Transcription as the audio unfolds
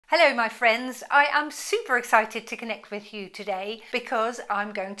Hello my friends, I am super excited to connect with you today because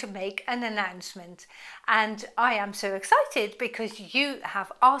I'm going to make an announcement, and I am so excited because you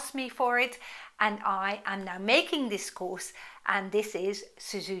have asked me for it and I am now making this course, and this is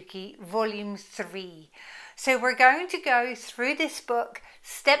Suzuki Volume 3. So we're going to go through this book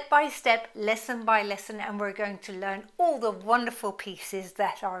step by step, lesson by lesson, and we're going to learn all the wonderful pieces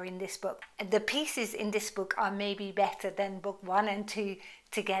that are in this book. The pieces in this book are maybe better than book 1 and 2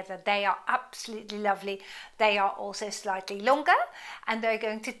 together. They are absolutely lovely. They are also slightly longer, and they're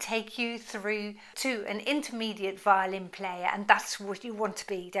going to take you through to an intermediate violin player, and that's what you want to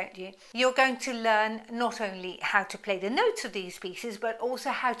be, don't you? You're going to learn not only how to play the notes of these pieces, but also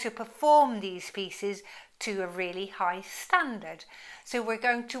how to perform these pieces to a really high standard. So we're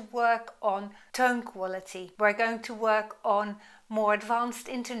going to work on tone quality. We're going to work on more advanced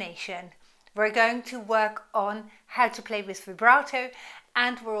intonation. We're going to work on how to play with vibrato,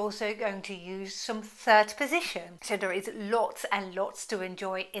 and we're also going to use some third position. So there is lots and lots to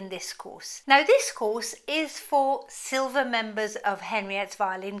enjoy in this course. Now this course is for silver members of Henriette's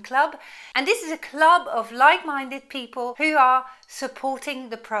Violin Club, and this is a club of like-minded people who are supporting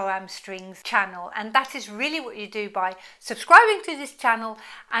the Pro-Am Strings channel, and that is really what you do by subscribing to this channel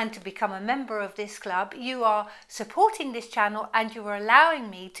and to become a member of this club. You are supporting this channel and you are allowing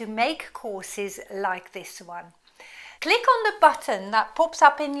me to make courses like this one. Click on the button that pops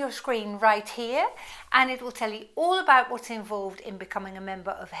up in your screen right here, and it will tell you all about what's involved in becoming a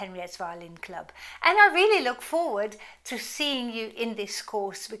member of Henriette's Violin Club. And I really look forward to seeing you in this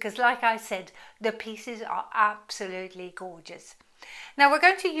course because, like I said, the pieces are absolutely gorgeous. Now we're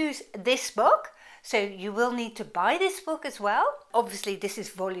going to use this book, so you will need to buy this book as well. Obviously this is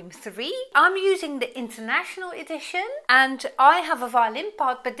volume 3. I'm using the international edition and I have a violin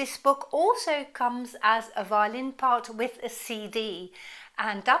part, but this book also comes as a violin part with a CD,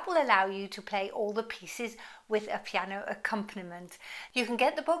 and that will allow you to play all the pieces with a piano accompaniment. You can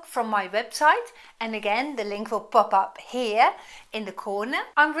get the book from my website, and again the link will pop up here in the corner.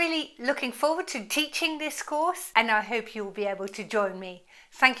 I'm really looking forward to teaching this course, and I hope you will be able to join me.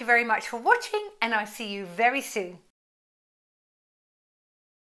 Thank you very much for watching, and I'll see you very soon.